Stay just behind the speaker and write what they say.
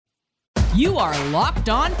You are Locked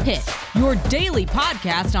On Pitt, your daily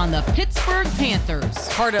podcast on the Pittsburgh Panthers,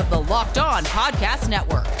 part of the Locked On Podcast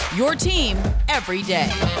Network, your team every day.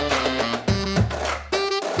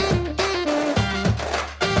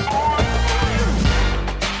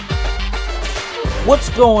 What's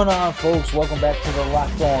going on, folks? Welcome back to the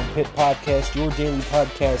Locked On Pitt podcast, your daily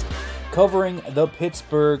podcast covering the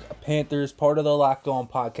Pittsburgh Panthers, part of the Locked On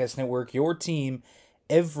Podcast Network, your team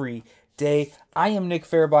every day. I am Nick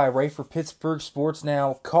Fairby, I write for Pittsburgh Sports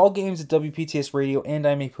Now, call games at WPTS Radio, and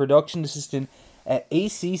I'm a production assistant at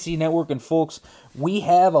ACC Network. And folks, we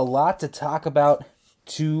have a lot to talk about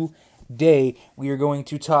today. We are going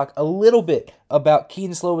to talk a little bit about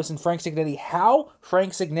Kedon Slovis and Frank Cignetti, how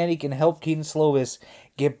Frank Cignetti can help Kedon Slovis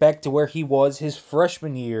get back to where he was his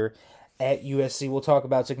freshman year at USC. We'll talk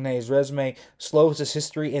about Cignetti's resume, Slovis'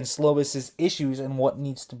 history, and Slovis' issues and what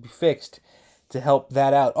needs to be fixed to help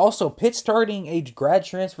that out. Also, Pitt starting a grad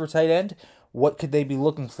transfer tight end. What could they be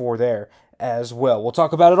looking for there as well? We'll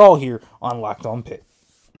talk about it all here on Locked On Pitt.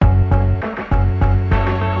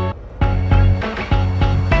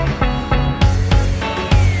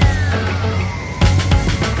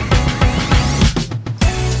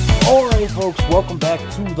 Alright, folks, welcome back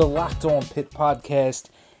to the Locked On Pitt podcast.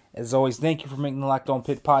 As always, thank you for making the Locked On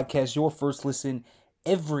Pitt podcast your first listen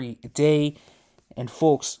every day. And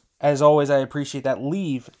folks, as always, I appreciate that.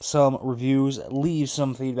 Leave some reviews, leave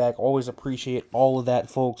some feedback. Always appreciate all of that,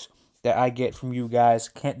 folks, that I get from you guys.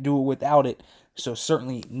 Can't do it without it, so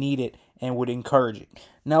certainly need it and would encourage it.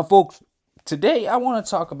 Now, folks, today I want to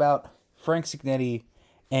talk about Frank Cignetti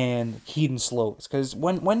and Kedon Slovis. Because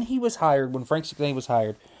when Frank Cignetti was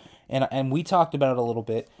hired, and we talked about it a little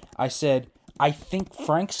bit, I said, I think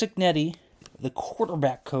Frank Cignetti, the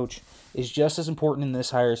quarterback coach, is just as important in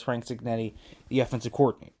this hire as Frank Cignetti, the offensive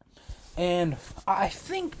coordinator. And I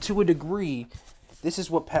think, to a degree, this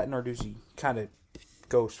is what Pat Narduzzi kind of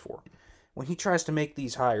goes for. When he tries to make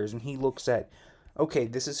these hires and he looks at, okay,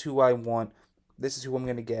 this is who I want, this is who I'm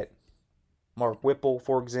going to get. Mark Whipple,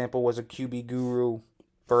 for example, was a QB guru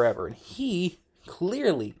forever. And he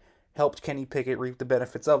clearly helped Kenny Pickett reap the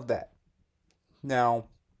benefits of that. Now,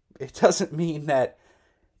 it doesn't mean that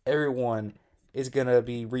everyone is going to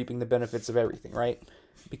be reaping the benefits of everything, right?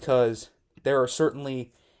 Because there are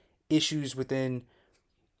certainly issues within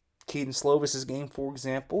Kedon Slovis' game, for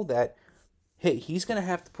example, that, hey, he's going to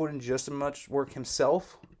have to put in just as much work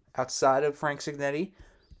himself outside of Frank Cignetti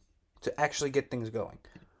to actually get things going.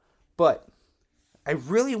 But I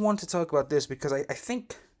really want to talk about this because I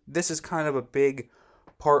think this is kind of a big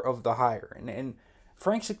part of the hire. And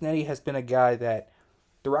Frank Cignetti has been a guy that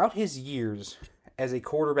throughout his years as a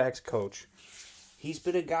quarterback's coach, he's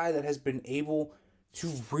been a guy that has been able to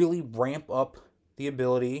really ramp up the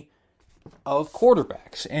ability of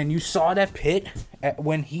quarterbacks. And you saw that Pitt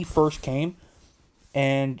when he first came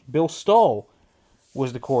and Bill Stull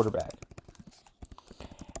was the quarterback.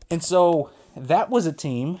 And so that was a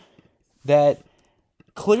team that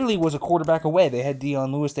clearly was a quarterback away. They had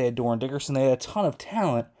Dion Lewis, they had Doran Dickerson, they had a ton of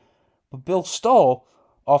talent, but Bill Stull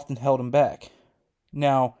often held him back.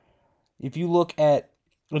 Now, if you look at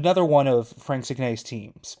another one of Frank Cignetti's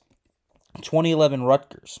teams, 2011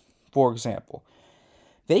 Rutgers, for example,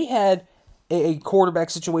 they had a quarterback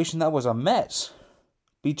situation that was a mess.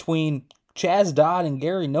 Between Chaz Dodd and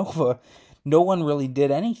Gary Nova, no one really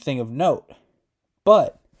did anything of note.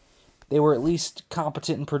 But they were at least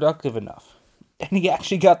competent and productive enough. And he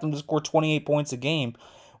actually got them to score 28 points a game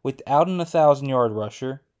without an 1,000-yard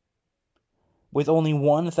rusher, with only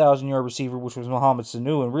one 1,000-yard receiver, which was Mohamed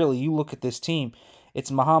Sanu. And really, you look at this team,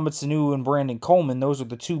 it's Mohamed Sanu and Brandon Coleman. Those are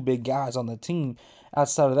the two big guys on the team.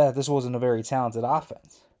 Outside of that, this wasn't a very talented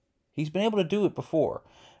offense. He's been able to do it before,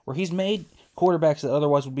 where he's made quarterbacks that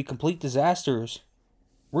otherwise would be complete disasters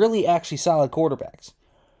really actually solid quarterbacks,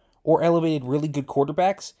 or elevated really good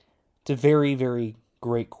quarterbacks to very, very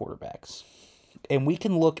great quarterbacks. And we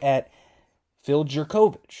can look at Phil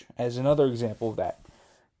Jurkovich as another example of that.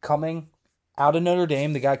 Coming out of Notre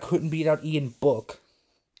Dame, the guy couldn't beat out Ian Book,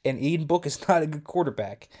 and Ian Book is not a good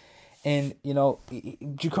quarterback. And, you know,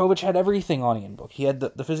 Jurkovich had everything on Ian Book. He had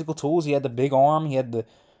the physical tools, he had the big arm, he had the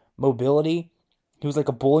mobility. He was like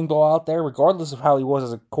a bowling ball out there, regardless of how he was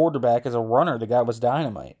as a quarterback, as a runner, the guy was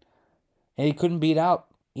dynamite. And he couldn't beat out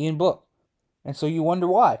Ian Book. And so you wonder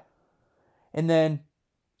why. And then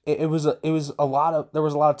there was a lot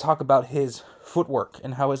of talk about his footwork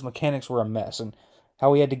and how his mechanics were a mess and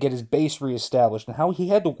how he had to get his base reestablished and how he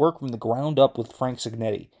had to work from the ground up with Frank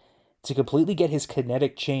Cignetti to completely get his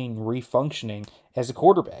kinetic chain refunctioning as a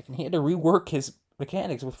quarterback. And he had to rework his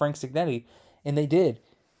mechanics with Frank Cignetti, and they did.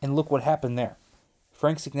 And look what happened there.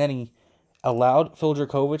 Frank Cignetti allowed Phil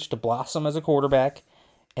Dracovic to blossom as a quarterback,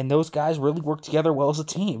 and those guys really worked together well as a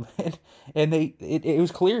team. and it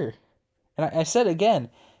was clear. And I said again,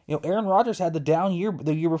 Aaron Rodgers had the down year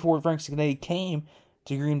the year before Frank Cignetti came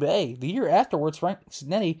to Green Bay. The year afterwards, Frank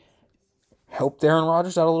Cignetti helped Aaron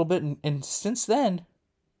Rodgers out a little bit, and since then,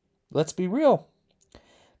 let's be real,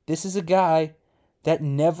 this is a guy that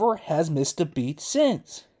never has missed a beat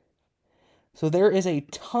since. So there is a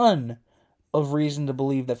ton of reason to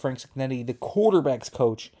believe that Frank Cignetti, the quarterback's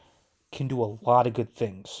coach, can do a lot of good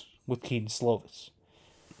things with Kedon Slovis.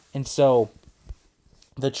 And so,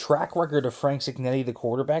 the track record of Frank Cignetti, the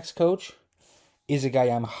quarterback's coach, is a guy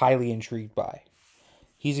I'm highly intrigued by.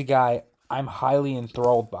 He's a guy I'm highly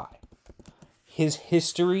enthralled by. His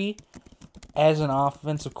history as an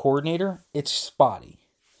offensive coordinator, it's spotty.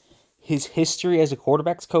 His history as a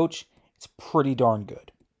quarterback's coach, it's pretty darn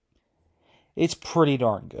good. It's pretty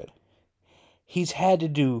darn good. He's had to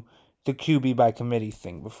do the QB by committee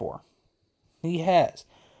thing before. He has.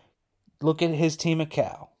 Look at his team at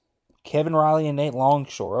Cal. Kevin Riley and Nate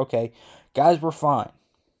Longshore. Okay, guys were fine,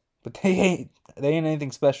 but they ain't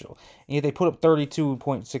anything special. And yet they put up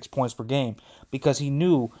 32.6 points per game because he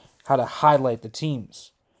knew how to highlight the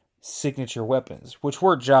team's signature weapons, which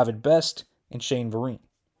were Javid Best and Shane Vereen.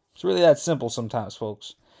 It's really that simple sometimes,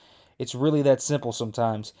 folks. It's really that simple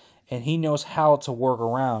sometimes, and he knows how to work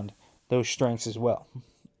around those strengths as well.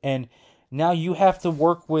 And now you have to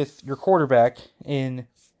work with your quarterback in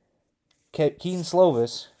Kedon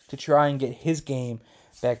Slovis to try and get his game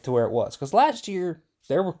back to where it was. Because last year,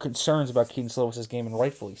 there were concerns about Kedon Slovis' game, and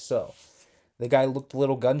rightfully so. The guy looked a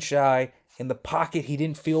little gun-shy. In the pocket, he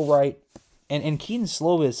didn't feel right. And Kedon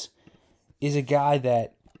Slovis is a guy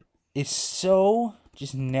that is so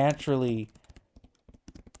just naturally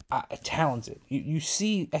talented. You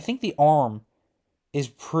see, I think the arm is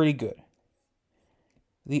pretty good.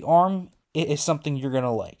 The arm is something you're going to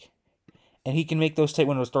like. And he can make those tight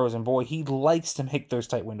window throws. And boy, he likes to make those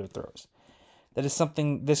tight window throws. That is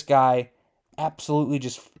something this guy absolutely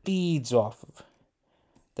just feeds off of.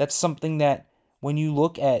 That's something that when you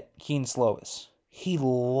look at Kedon Slovis, he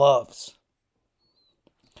loves.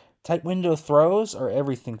 Tight window throws are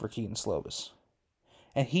everything for Kedon Slovis.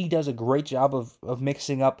 And he does a great job of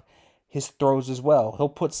mixing up his throws as well. He'll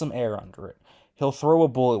put some air under it. He'll throw a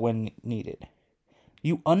bullet when needed.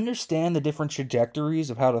 You understand the different trajectories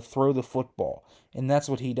of how to throw the football, and that's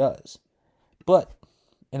what he does. But,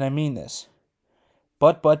 and I mean this,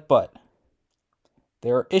 but,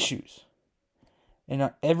 there are issues. And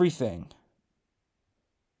not everything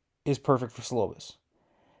is perfect for Slovis.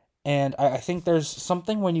 And I think there's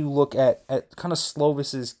something when you look at kind of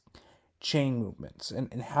Slovis's chain movements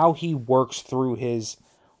and how he works through his,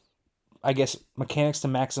 I guess, mechanics to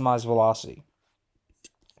maximize velocity.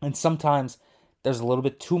 And sometimes there's a little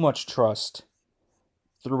bit too much trust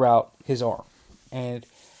throughout his arm. And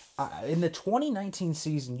in the 2019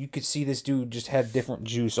 season, you could see this dude just had different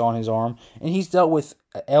juice on his arm. And he's dealt with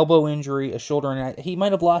an elbow injury, a shoulder, and he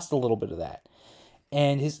might have lost a little bit of that.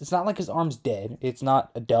 And it's not like his arm's dead. It's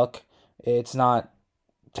not a duck. It's not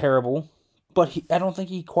terrible. But I don't think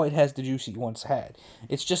he quite has the juice he once had.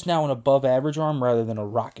 It's just now an above average arm rather than a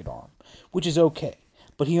rocket arm, which is okay.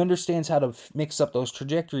 But he understands how to mix up those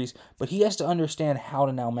trajectories, but he has to understand how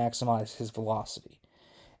to now maximize his velocity.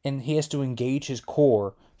 And he has to engage his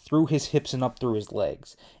core through his hips and up through his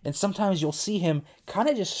legs. And sometimes you'll see him kind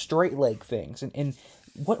of just straight leg things. And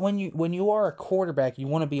when you are a quarterback, you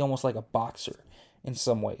want to be almost like a boxer in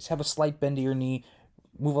some ways. Have a slight bend to your knee,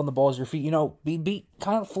 move on the balls of your feet, be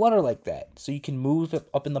kind of flutter like that. So you can move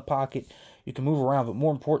up in the pocket, you can move around, but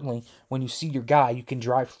more importantly, when you see your guy, you can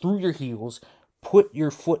drive through your heels, put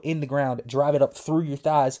your foot in the ground, drive it up through your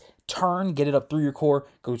thighs, turn, get it up through your core,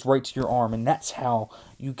 goes right to your arm. And that's how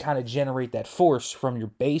you kind of generate that force from your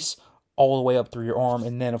base all the way up through your arm.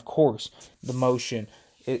 And then, of course, the motion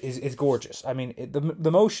is gorgeous. I mean,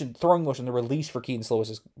 the motion, throwing motion, the release for Kedon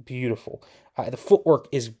Slovis is beautiful. The footwork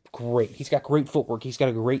is great. He's got great footwork. He's got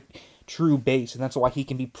a great true base, and that's why he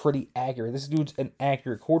can be pretty accurate. This dude's an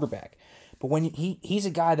accurate quarterback. But when he's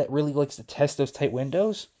a guy that really likes to test those tight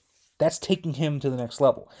windows, that's taking him to the next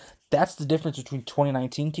level. That's the difference between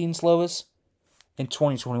 2019 Kedon Slovis and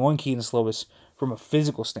 2021 Kedon Slovis from a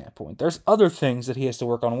physical standpoint. There's other things that he has to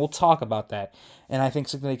work on, and we'll talk about that. And I think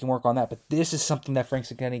Cignetti can work on that, but this is something that Frank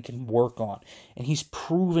Cignetti can work on. And he's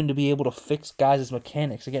proven to be able to fix guys'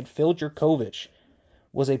 mechanics. Again, Phil Dracovic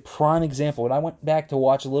was a prime example. And I went back to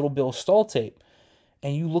watch a little Bill Stahl tape,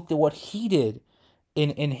 and you looked at what he did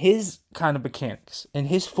in his kind of mechanics, and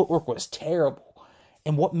his footwork was terrible.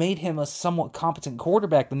 And what made him a somewhat competent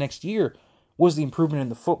quarterback the next year Was the improvement in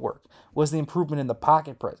the footwork? Was the improvement in the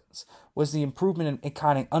pocket presence? Was the improvement in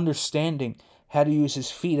kind of understanding how to use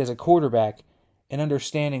his feet as a quarterback and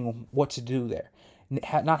understanding what to do there?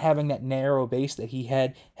 Not having that narrow base that he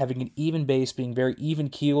had, having an even base, being very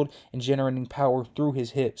even-keeled, and generating power through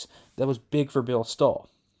his hips. That was big for Bill Stahl.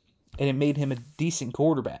 And it made him a decent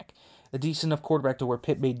quarterback. A decent enough quarterback to where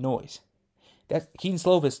Pitt made noise. Kedon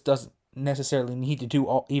Slovis doesn't necessarily need to do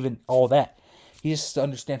all that. He just has to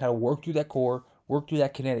understand how to work through that core, work through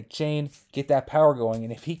that kinetic chain, get that power going.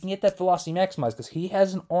 And if he can get that velocity maximized, because he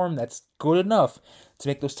has an arm that's good enough to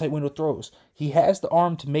make those tight window throws. He has the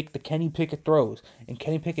arm to make the Kenny Pickett throws. And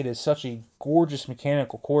Kenny Pickett is such a gorgeous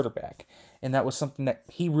mechanical quarterback. And that was something that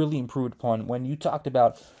he really improved upon. When you talked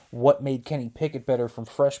about what made Kenny Pickett better from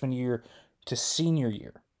freshman year to senior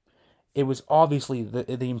year, it was obviously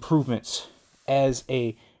the improvements as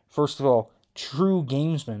a, first of all, true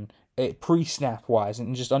gamesman, pre-snap wise,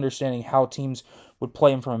 and just understanding how teams would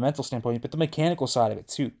play him from a mental standpoint, but the mechanical side of it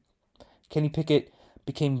too. Kenny Pickett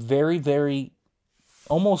became very, very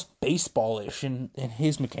almost baseball-ish in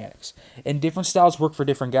his mechanics, and different styles work for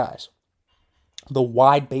different guys. The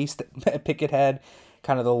wide base that Pickett had,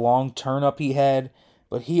 kind of the long turn-up he had,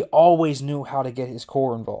 but he always knew how to get his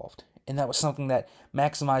core involved. And that was something that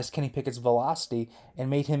maximized Kenny Pickett's velocity and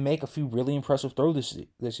made him make a few really impressive throws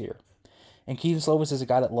this year. And Kedon Slovis is a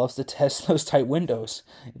guy that loves to test those tight windows.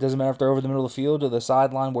 It doesn't matter if they're over the middle of the field or the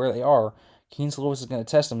sideline where they are. Kedon Slovis is going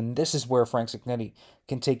to test them. And this is where Frank Cignetti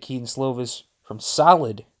can take Kedon Slovis from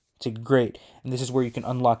solid to great. And this is where you can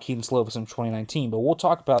unlock Kedon Slovis in 2019. But we'll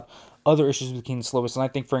talk about other issues with Kedon Slovis, and I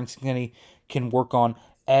think Frank Cignetti can work on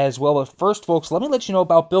as well. But first, folks, let me let you know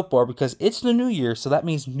about Built Bar, because it's the new year, so that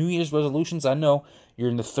means New Year's resolutions. I know you're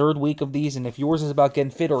in the third week of these, and if yours is about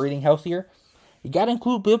getting fit or eating healthier, you got to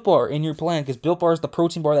include Built Bar in your plan, because Built Bar is the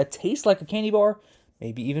protein bar that tastes like a candy bar,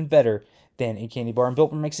 maybe even better than a candy bar, and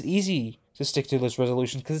Built Bar makes it easy to stick to those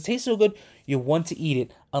resolutions, because it tastes so good, you want to eat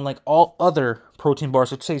it, unlike all other protein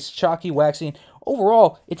bars, which tastes chalky, waxy, and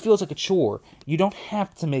overall, it feels like a chore. You don't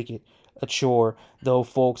have to make it a chore, though,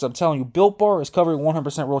 folks. I'm telling you, Built Bar is covered in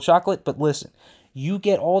 100% real chocolate, but listen, you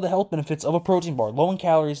get all the health benefits of a protein bar. Low in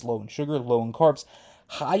calories, low in sugar, low in carbs,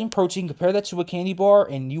 high in protein. Compare that to a candy bar,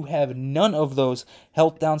 and you have none of those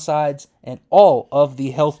health downsides and all of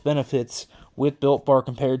the health benefits with Built Bar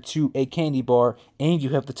compared to a candy bar, and you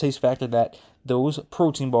have the taste factor that those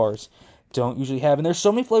protein bars don't usually have. And there's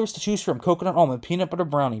so many flavors to choose from: coconut almond, peanut butter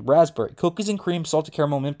brownie, raspberry, cookies and cream, salted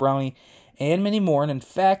caramel, mint brownie, and many more. And in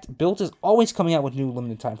fact, Built is always coming out with new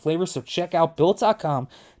limited time flavors, so check out Built.com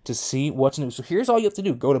to see what's new. So here's all you have to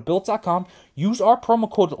do. Go to Built.com, use our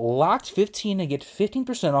promo code LOCKED15 to get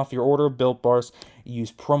 15% off your order of Built Bars.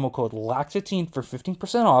 Use promo code LOCKED15 for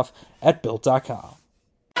 15% off at Built.com.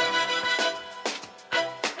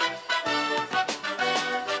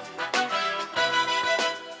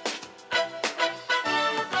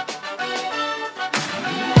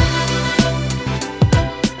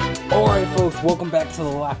 Alright, folks, welcome back to the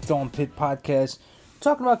Locked On Pitt podcast.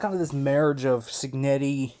 Talking about kind of this marriage of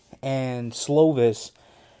Cignetti and Slovis,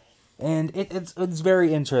 and it's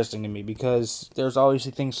very interesting to me, because there's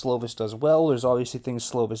obviously things Slovis does well, there's obviously things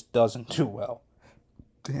Slovis doesn't do well.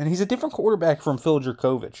 And he's a different quarterback from Phil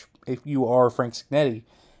Jurkovec. If you are Frank Cignetti,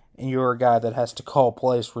 and you're a guy that has to call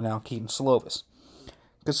plays for now Kedon Slovis.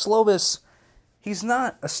 Because Slovis, he's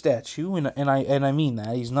not a statue, and I mean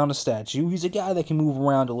that. He's not a statue. He's a guy that can move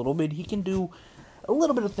around a little bit. He can do a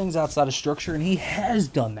little bit of things outside of structure, and he has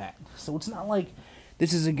done that. So it's not like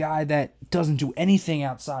this is a guy that doesn't do anything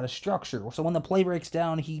outside of structure. So when the play breaks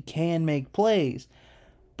down, he can make plays.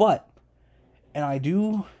 But, and I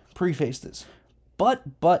do preface this, but,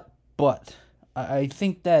 I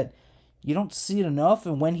think that you don't see it enough,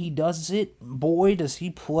 and when he does it, boy, does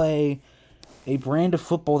he play a brand of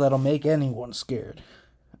football that'll make anyone scared.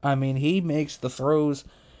 I mean, he makes the throws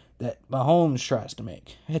that Mahomes tries to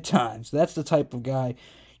make at times. That's the type of guy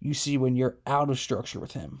you see when you're out of structure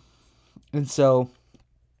with him. And so,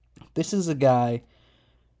 this is a guy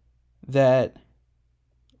that,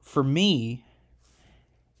 for me,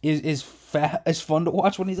 is fun to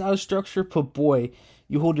watch when he's out of structure, but boy,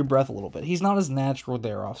 you hold your breath a little bit. He's not as natural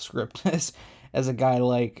there off script as a guy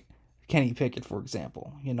like Kenny Pickett, for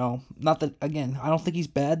example. You know, not that, again, I don't think he's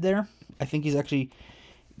bad there. I think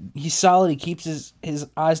he's solid. He keeps his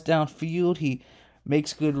eyes downfield. He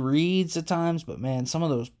makes good reads at times, but man, some of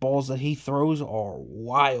those balls that he throws are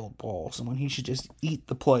wild balls, and when he should just eat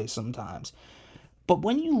the play sometimes. But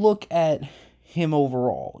when you look at him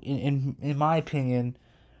overall, in my opinion,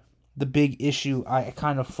 the big issue I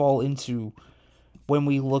kind of fall into when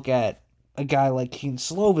we look at a guy like Kedon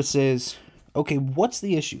Slovis is, okay, what's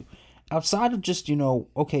the issue? outside of just,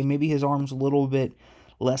 okay, maybe his arm's a little bit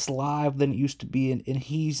less live than it used to be, and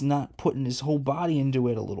he's not putting his whole body into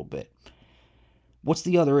it a little bit. What's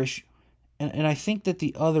the other issue? And I think that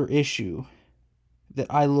the other issue that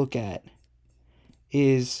I look at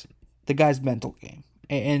is the guy's mental game.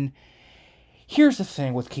 And here's the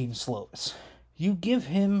thing with Kedon Slovis. You give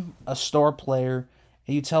him a star player,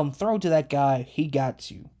 and you tell him, throw to that guy, he got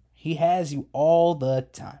you. He has you all the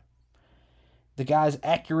time. The guy's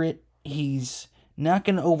accurate. He's not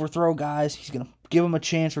going to overthrow guys. He's going to give them a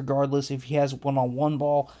chance regardless. If he has one-on-one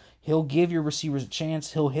ball, he'll give your receivers a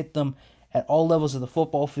chance. He'll hit them at all levels of the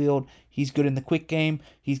football field. He's good in the quick game.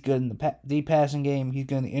 He's good in the deep passing game. He's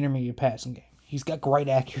good in the intermediate passing game. He's got great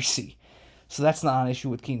accuracy. So that's not an issue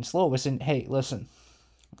with Kedon Slovis. And hey, listen,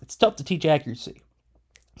 it's tough to teach accuracy.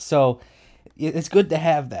 So it's good to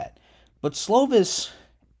have that. But Slovis,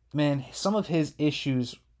 man, some of his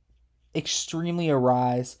issues extremely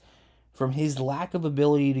arise from his lack of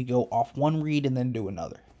ability to go off one read and then do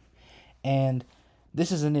another. And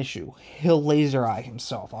this is an issue. He'll laser eye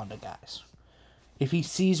himself onto guys. If he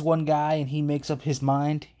sees one guy and he makes up his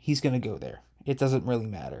mind, he's going to go there. It doesn't really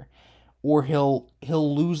matter. Or he'll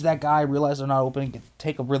lose that guy, realize they're not open, and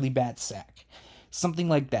take a really bad sack. Something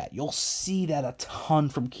like that. You'll see that a ton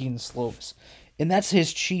from Kedon Slovis. And that's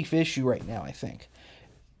his chief issue right now, I think.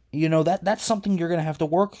 That's something you're going to have to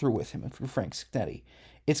work through with him if you're Frank Cignetti.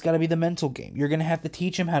 It's got to be the mental game. You're going to have to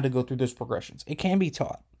teach him how to go through those progressions. It can be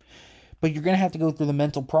taught. But you're going to have to go through the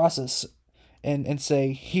mental process and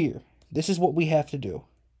say, here, this is what we have to do.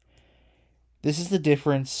 This is the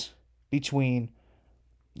difference between,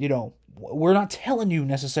 we're not telling you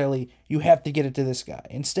necessarily you have to get it to this guy.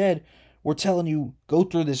 Instead, we're telling you, go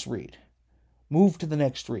through this read. Move to the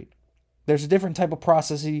next read. There's a different type of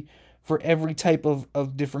processing for every type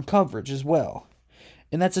of different coverage as well.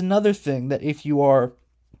 And that's another thing that if you are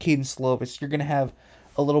Kedon Slovis, you're going to have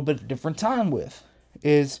a little bit of different time with,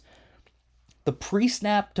 is the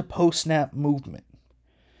pre-snap to post-snap movement.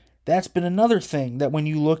 That's been another thing that when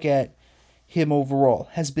you look at him overall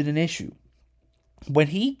has been an issue. When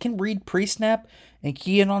he can read pre-snap and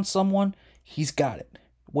key in on someone, he's got it.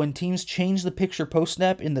 When teams change the picture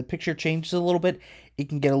post-snap and the picture changes a little bit, it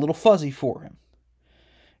can get a little fuzzy for him.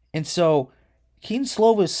 And so, Kedon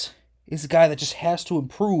Slovis is a guy that just has to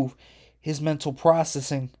improve his mental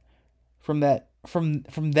processing from that.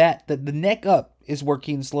 The neck up is where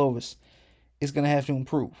Kedon Slovis is going to have to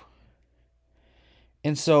improve.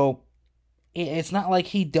 And so, it's not like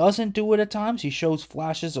he doesn't do it at times. He shows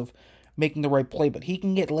flashes of making the right play, but he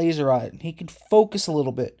can get laser-eyed and he can focus a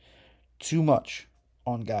little bit too much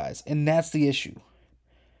on guys. And that's the issue.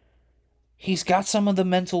 He's got some of the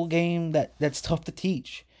mental game that's tough to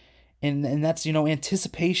teach. And that's,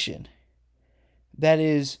 anticipation. That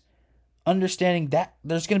is understanding that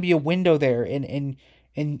there's going to be a window there and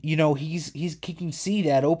he can see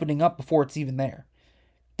that opening up before it's even there.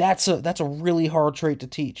 That's a really hard trait to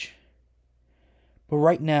teach. But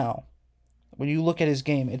right now, when you look at his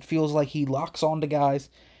game, it feels like he locks onto guys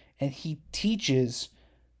and he teaches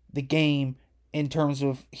the game in terms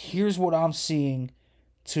of here's what I'm seeing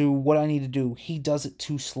to what I need to do. He does it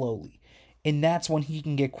too slowly. And that's when he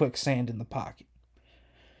can get quicksand in the pocket.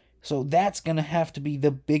 So that's going to have to be the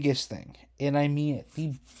biggest thing. And I mean it,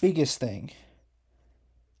 the biggest thing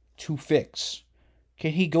to fix.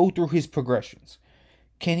 Can he go through his progressions?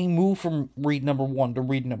 Can he move from read number 1 to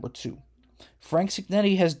read number 2? Frank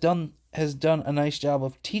Cignetti has done a nice job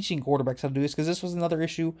of teaching quarterbacks how to do this, because this was another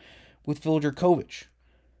issue with Phil Jurkovec.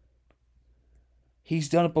 He's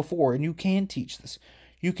done it before, and you can teach this.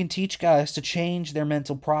 You can teach guys to change their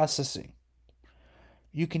mental processing.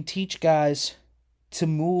 You can teach guys to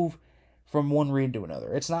move from one read to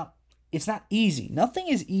another. It's not easy. Nothing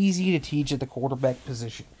is easy to teach at the quarterback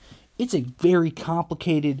position. It's a very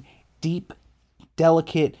complicated, deep,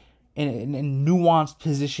 delicate, and nuanced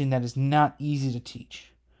position that is not easy to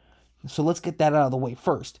teach. So let's get that out of the way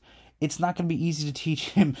first. It's not going to be easy to teach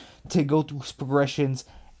him to go through his progressions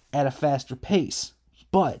at a faster pace,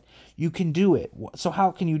 but you can do it. So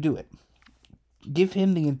how can you do it? Give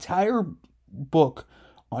him the entire book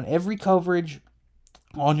on every coverage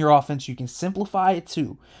on your offense. You can simplify it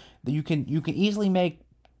too. You can easily make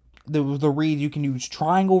the read. You can use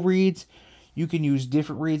triangle reads. You can use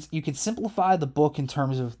different reads. You can simplify the book in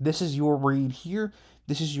terms of this is your read here.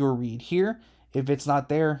 This is your read here. If it's not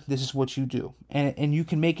there, this is what you do. And you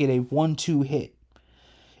can make it a 1-2 hit.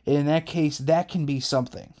 And in that case, that can be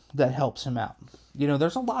something that helps him out.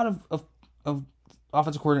 There's a lot of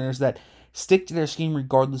offensive coordinators that stick to their scheme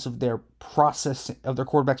regardless of their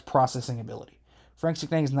quarterback's processing ability. Frank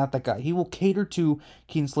Cignani is not that guy. He will cater to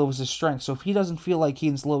Kedon Slovis' strength. So if he doesn't feel like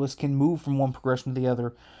Kedon Slovis can move from one progression to the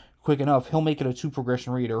other quick enough, he'll make it a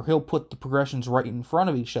 2-progression read, or he'll put the progressions right in front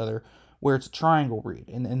of each other where it's a triangle read,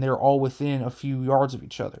 and they're all within a few yards of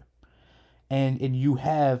each other. And you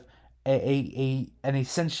have an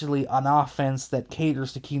essentially an offense that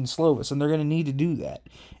caters to Kedon Slovis, and they're going to need to do that.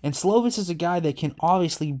 And Slovis is a guy that can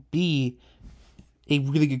obviously be a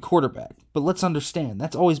really good quarterback, but let's understand,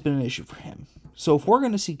 that's always been an issue for him. So if we're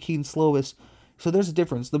going to see Kedon Slovis, so there's a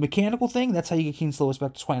difference. The mechanical thing, that's how you get Kedon Slovis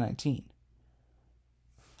back to 2019.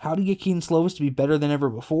 How do you get Kedon Slovis to be better than ever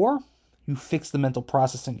before? You fix the mental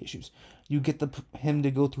processing issues. You get him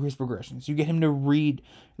to go through his progressions. You get him to read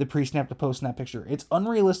the pre-snap to post-snap picture. It's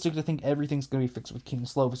unrealistic to think everything's going to be fixed with Kedon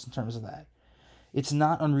Slovis in terms of that. It's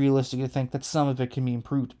not unrealistic to think that some of it can be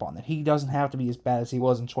improved upon, that he doesn't have to be as bad as he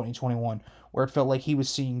was in 2021, where it felt like he was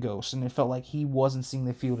seeing ghosts, and it felt like he wasn't seeing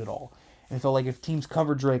the field at all. And it felt like if teams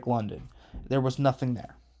covered Drake London, there was nothing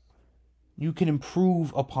there. You can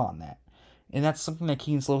improve upon that. And that's something that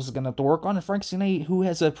Kedon Slovis is going to have to work on, and Frank Cignani, who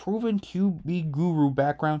has a proven QB guru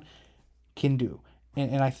background, can do.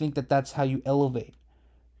 And I think that that's how you elevate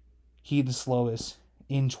Kedon Slovis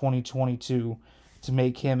in 2022 to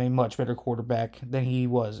make him a much better quarterback than he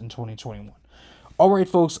was in 2021. All right,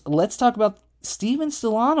 folks, let's talk about Steven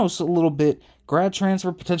Stellanos a little bit. Grad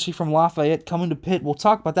transfer potentially from Lafayette coming to Pitt. We'll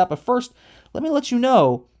talk about that, but first, let me let you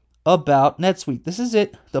know about NetSuite. This is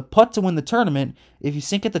it, the putt to win the tournament. If you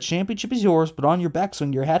sink it, the championship is yours, but on your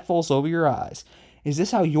backswing, your hat falls over your eyes. Is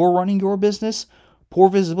this how you're running your business? Poor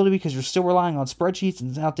visibility because you're still relying on spreadsheets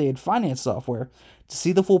and outdated finance software. To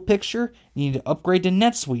see the full picture, you need to upgrade to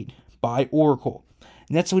NetSuite by Oracle.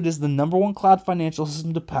 NetSuite is the #1 cloud financial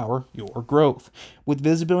system to power your growth. With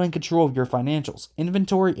visibility and control of your financials,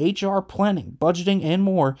 inventory, HR, planning, budgeting, and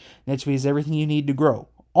more, NetSuite is everything you need to grow,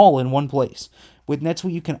 all in one place. With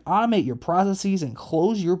NetSuite, you can automate your processes and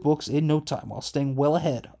close your books in no time while staying well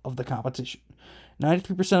ahead of the competition.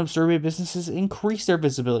 93% of surveyed businesses increase their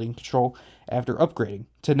visibility and control after upgrading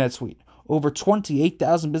to NetSuite. Over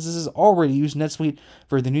 28,000 businesses already use NetSuite.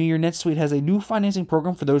 For the new year, NetSuite has a new financing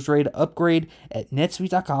program for those ready to upgrade at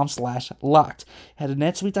netsuite.com/locked. Head to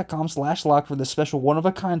netsuite.com/locked for the special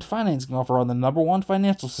one-of-a-kind financing offer on the #1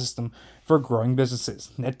 financial system for growing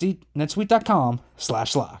businesses.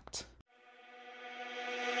 netsuite.com/locked.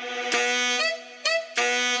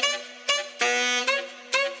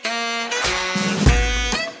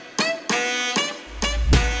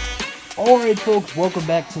 Alright, folks, welcome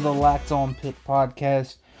back to the Locked On Pitt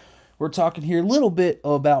podcast. We're talking here a little bit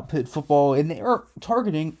about Pitt football, and they are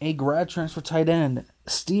targeting a grad transfer tight end,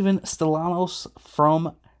 Steven Stellanos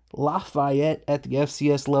from Lafayette at the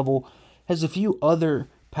FCS level. Has a few other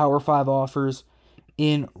Power 5 offers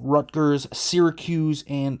in Rutgers, Syracuse,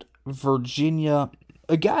 and Virginia.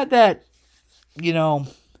 A guy that,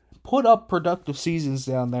 put up productive seasons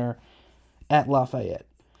down there at Lafayette.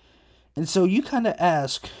 And so you kind of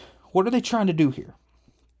ask, what are they trying to do here?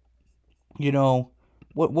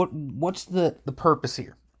 What's the purpose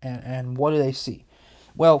here? And what do they see?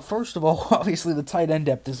 Well, first of all, obviously the tight end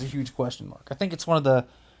depth is a huge question mark. I think it's one of the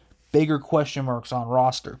bigger question marks on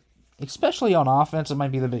roster. Especially on offense, it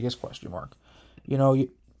might be the biggest question mark. You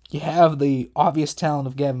have the obvious talent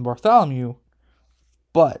of Gavin Bartholomew,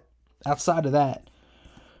 but outside of that,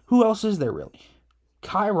 who else is there really?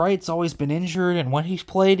 Kai Wright's always been injured, and when he's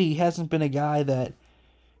played, he hasn't been a guy that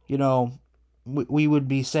we would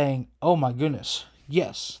be saying, oh my goodness,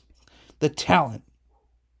 yes, the talent.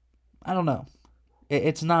 I don't know.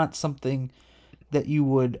 It's not something that you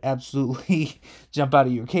would absolutely jump out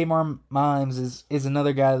of you. K'Mar Mimes is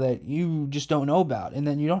another guy that you just don't know about. And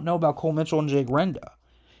then you don't know about Cole Mitchell and Jake Renda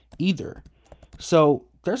either. So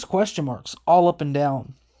there's question marks all up and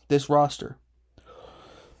down this roster.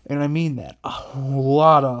 And I mean that. A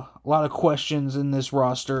lot of questions in this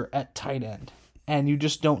roster at tight end. And you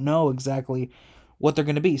just don't know exactly what they're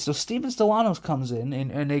going to be. So Steven Stellanos comes in,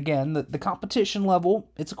 and again, the competition level,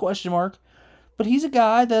 it's a question mark. But he's a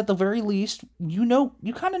guy that at the very least, you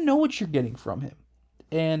kind of know what you're getting from him.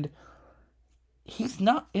 And he's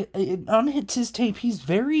not, on his tape, he's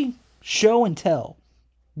very show and tell.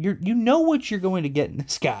 You know what you're going to get in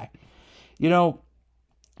this guy.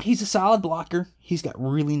 He's a solid blocker. He's got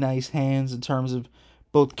really nice hands in terms of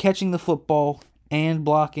both catching the football and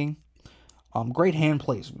blocking. Great hand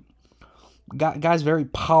placement. Guy's very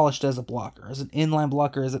polished as a blocker, as an inline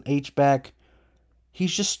blocker, as an H-back.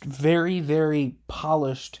 He's just very, very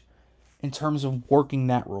polished in terms of working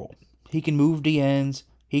that role. He can move the ends.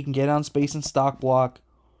 He can get on space and stock block.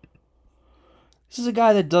 This is a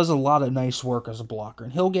guy that does a lot of nice work as a blocker,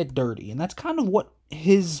 and he'll get dirty. And that's kind of what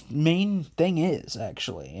his main thing is,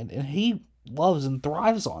 actually. And he loves and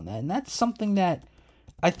thrives on that. And that's something that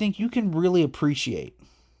I think you can really appreciate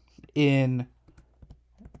in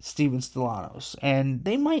Steven Stellanos. And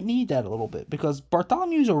they might need that a little bit, because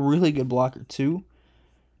Bartholomew's a really good blocker too.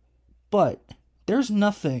 But there's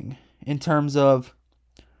nothing in terms of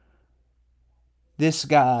this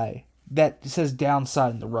guy that says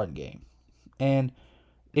downside in the run game. And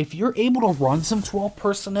if you're able to run some 12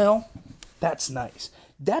 personnel, that's nice.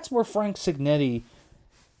 That's where Frank Cignetti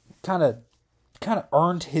kind of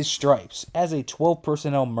earned his stripes as a 12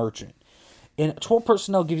 personnel merchant. And 12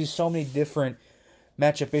 personnel gives you so many different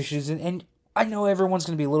matchup issues. And I know everyone's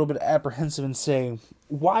going to be a little bit apprehensive and say,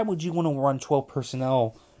 why would you want to run 12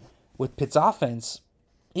 personnel with Pitt's offense?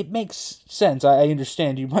 It makes sense. I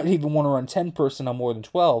understand. You might even want to run 10 personnel more than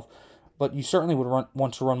 12, but you certainly would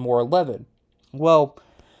want to run more 11. Well,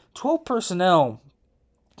 12 personnel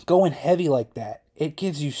going heavy like that, it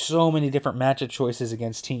gives you so many different matchup choices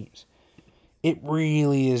against teams. It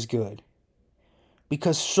really is good,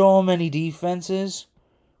 because so many defenses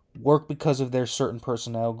work because of their certain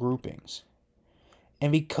personnel groupings.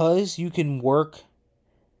 And because you can work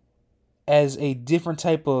as a different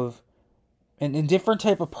type of in different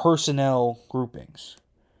type of personnel groupings,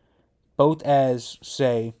 both as,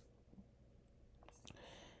 say,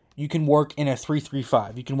 you can work in a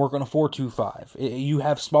 3-3-5, you can work on a 4-2-5. You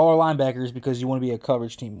have smaller linebackers because you want to be a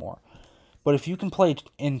coverage team more. But if you can play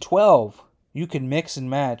in 12, you can mix and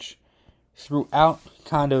match throughout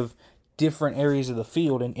kind of different areas of the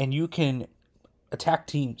field, and you can attack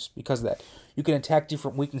teams because of that. You can attack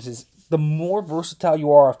different weaknesses. The more versatile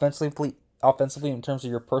you are offensively in terms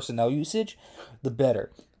of your personnel usage, the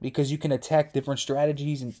better, because you can attack different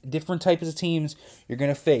strategies and different types of teams you're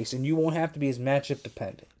going to face, and you won't have to be as matchup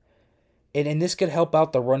dependent. And this could help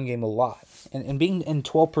out the run game a lot. And being in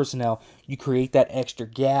 12 personnel, you create that extra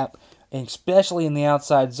gap, and especially in the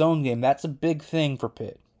outside zone game, that's a big thing for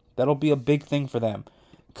Pitt. That'll be a big thing for them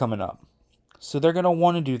coming up. So they're going to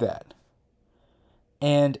want to do that.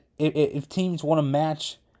 And if teams want to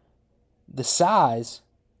match the size,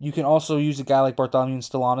 you can also use a guy like Bartholomew and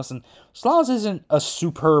Stellanos. And Stellanos isn't a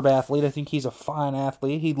superb athlete. I think he's a fine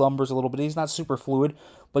athlete. He lumbers a little bit. He's not super fluid,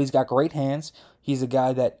 but he's got great hands. He's a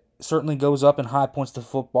guy that certainly goes up in high points to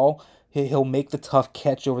football. He'll make the tough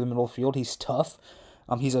catch over the middle of the field. He's tough.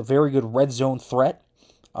 He's a very good red zone threat.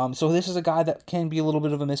 So this is a guy that can be a little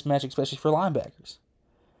bit of a mismatch, especially for linebackers.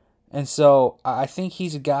 And so I think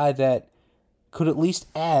he's a guy that could at least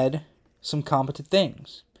add some competent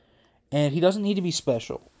things. And he doesn't need to be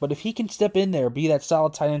special. But if he can step in there, be that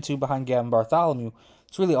solid tight end 2 behind Gavin Bartholomew,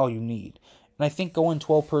 it's really all you need. And I think going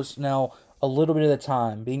 12 personnel a little bit at a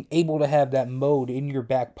time, being able to have that mode in your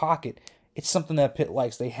back pocket, it's something that Pitt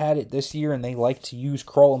likes. They had it this year, and they like to use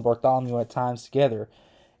Kroll and Bartholomew at times together.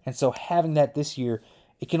 And so having that this year,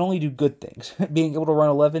 it can only do good things. Being able to run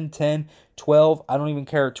 11, 10, 12, I don't even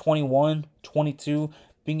care, 21, 22,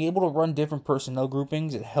 being able to run different personnel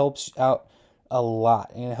groupings, it helps out a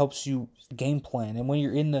lot, and it helps you game plan. And when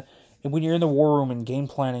you're in the war room and game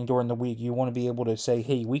planning during the week, you want to be able to say,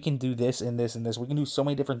 hey, we can do this and this and this. We can do so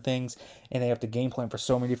many different things, and they have to game plan for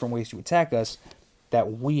so many different ways to attack us, that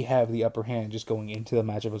we have the upper hand just going into the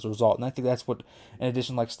matchup as a result. And I think that's what an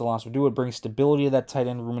addition like Stellanos would do. It would bring stability to that tight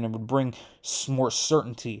end room, and it would bring more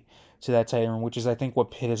certainty to that tight end room, which is, I think,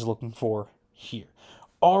 what Pitt is looking for here.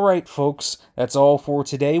 All right, folks, that's all for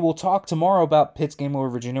today. We'll talk tomorrow about Pitt's game over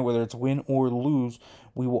Virginia, whether it's win or lose.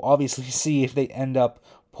 We will obviously see if they end up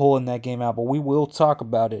pulling that game out, but we will talk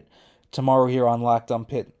about it tomorrow here on Locked on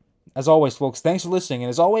Pitt. As always, folks, thanks for listening, and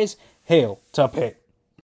as always, hail to Pitt.